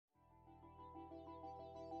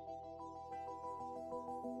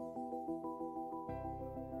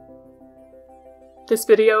This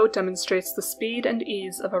video demonstrates the speed and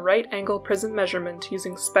ease of a right-angle prism measurement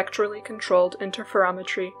using spectrally controlled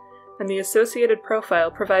interferometry and the associated profile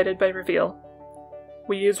provided by Reveal.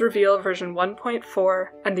 We use Reveal version 1.4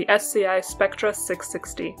 and the SCI Spectra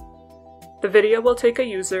 660. The video will take a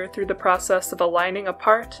user through the process of aligning a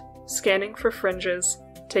part, scanning for fringes,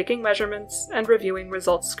 taking measurements, and reviewing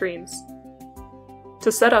results screens.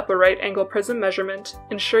 To set up a right-angle prism measurement,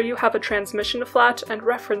 ensure you have a transmission flat and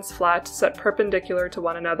reference flat set perpendicular to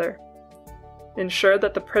one another. Ensure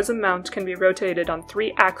that the prism mount can be rotated on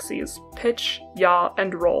 3 axes: pitch, yaw,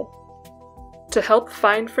 and roll. To help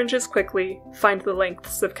find fringes quickly, find the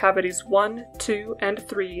lengths of cavities 1, 2, and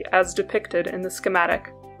 3 as depicted in the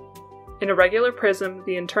schematic. In a regular prism,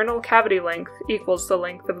 the internal cavity length equals the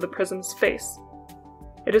length of the prism's face.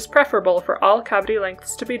 It is preferable for all cavity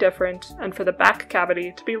lengths to be different and for the back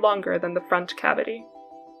cavity to be longer than the front cavity.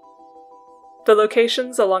 The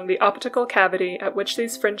locations along the optical cavity at which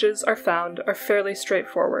these fringes are found are fairly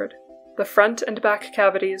straightforward. The front and back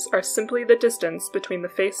cavities are simply the distance between the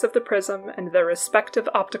face of the prism and their respective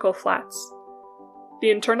optical flats.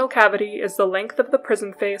 The internal cavity is the length of the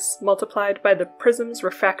prism face multiplied by the prism's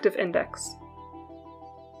refractive index.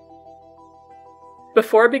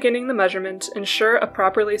 Before beginning the measurement, ensure a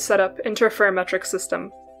properly set up interferometric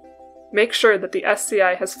system. Make sure that the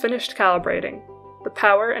SCI has finished calibrating. The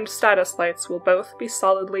power and status lights will both be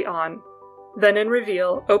solidly on. Then in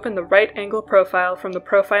Reveal, open the right angle profile from the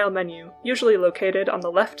Profile menu, usually located on the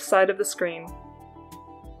left side of the screen.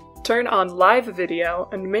 Turn on Live Video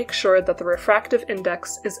and make sure that the refractive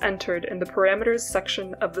index is entered in the Parameters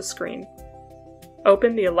section of the screen.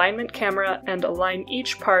 Open the alignment camera and align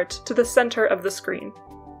each part to the center of the screen.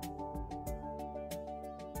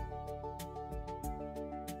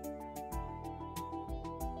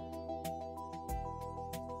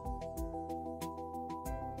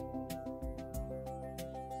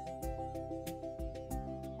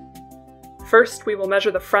 First, we will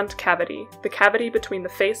measure the front cavity, the cavity between the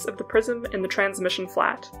face of the prism and the transmission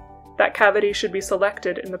flat. That cavity should be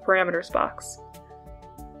selected in the parameters box.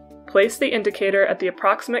 Place the indicator at the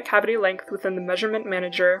approximate cavity length within the measurement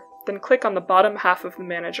manager, then click on the bottom half of the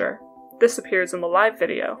manager. This appears in the live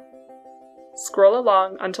video. Scroll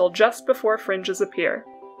along until just before fringes appear.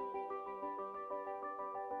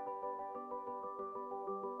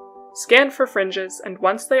 Scan for fringes, and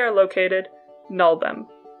once they are located, null them.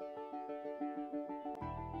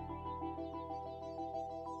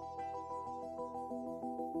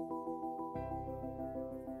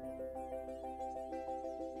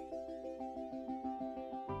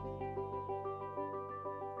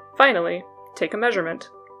 Finally, take a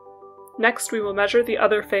measurement. Next, we will measure the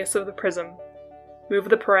other face of the prism. Move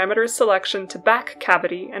the parameters selection to back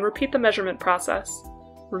cavity and repeat the measurement process.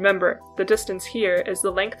 Remember, the distance here is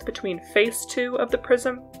the length between face 2 of the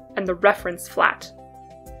prism and the reference flat.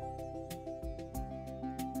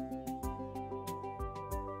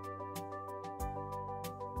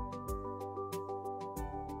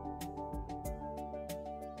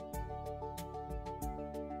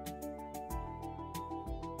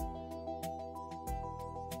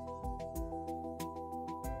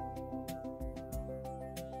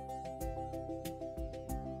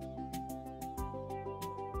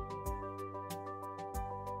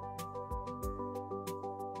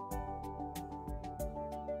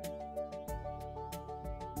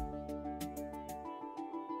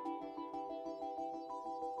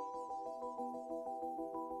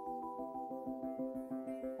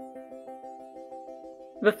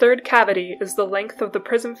 The third cavity is the length of the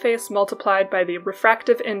prism face multiplied by the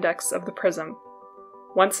refractive index of the prism.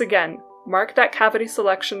 Once again, mark that cavity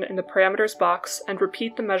selection in the parameters box and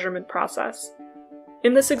repeat the measurement process.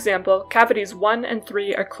 In this example, cavities 1 and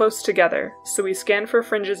 3 are close together, so we scan for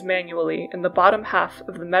fringes manually in the bottom half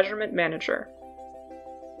of the measurement manager.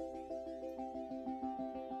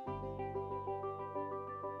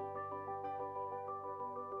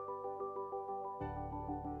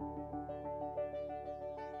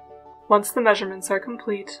 Once the measurements are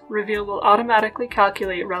complete, Reveal will automatically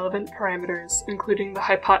calculate relevant parameters, including the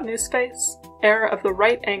hypothenuse face, error of the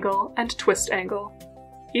right angle, and twist angle.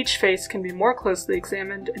 Each face can be more closely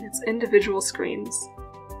examined in its individual screens.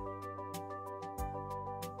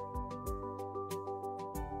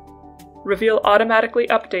 Reveal automatically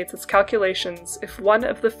updates its calculations if one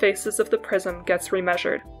of the faces of the prism gets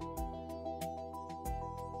remeasured.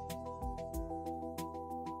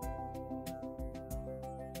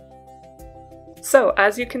 So,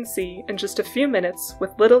 as you can see, in just a few minutes,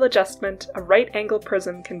 with little adjustment, a right-angle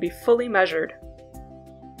prism can be fully measured.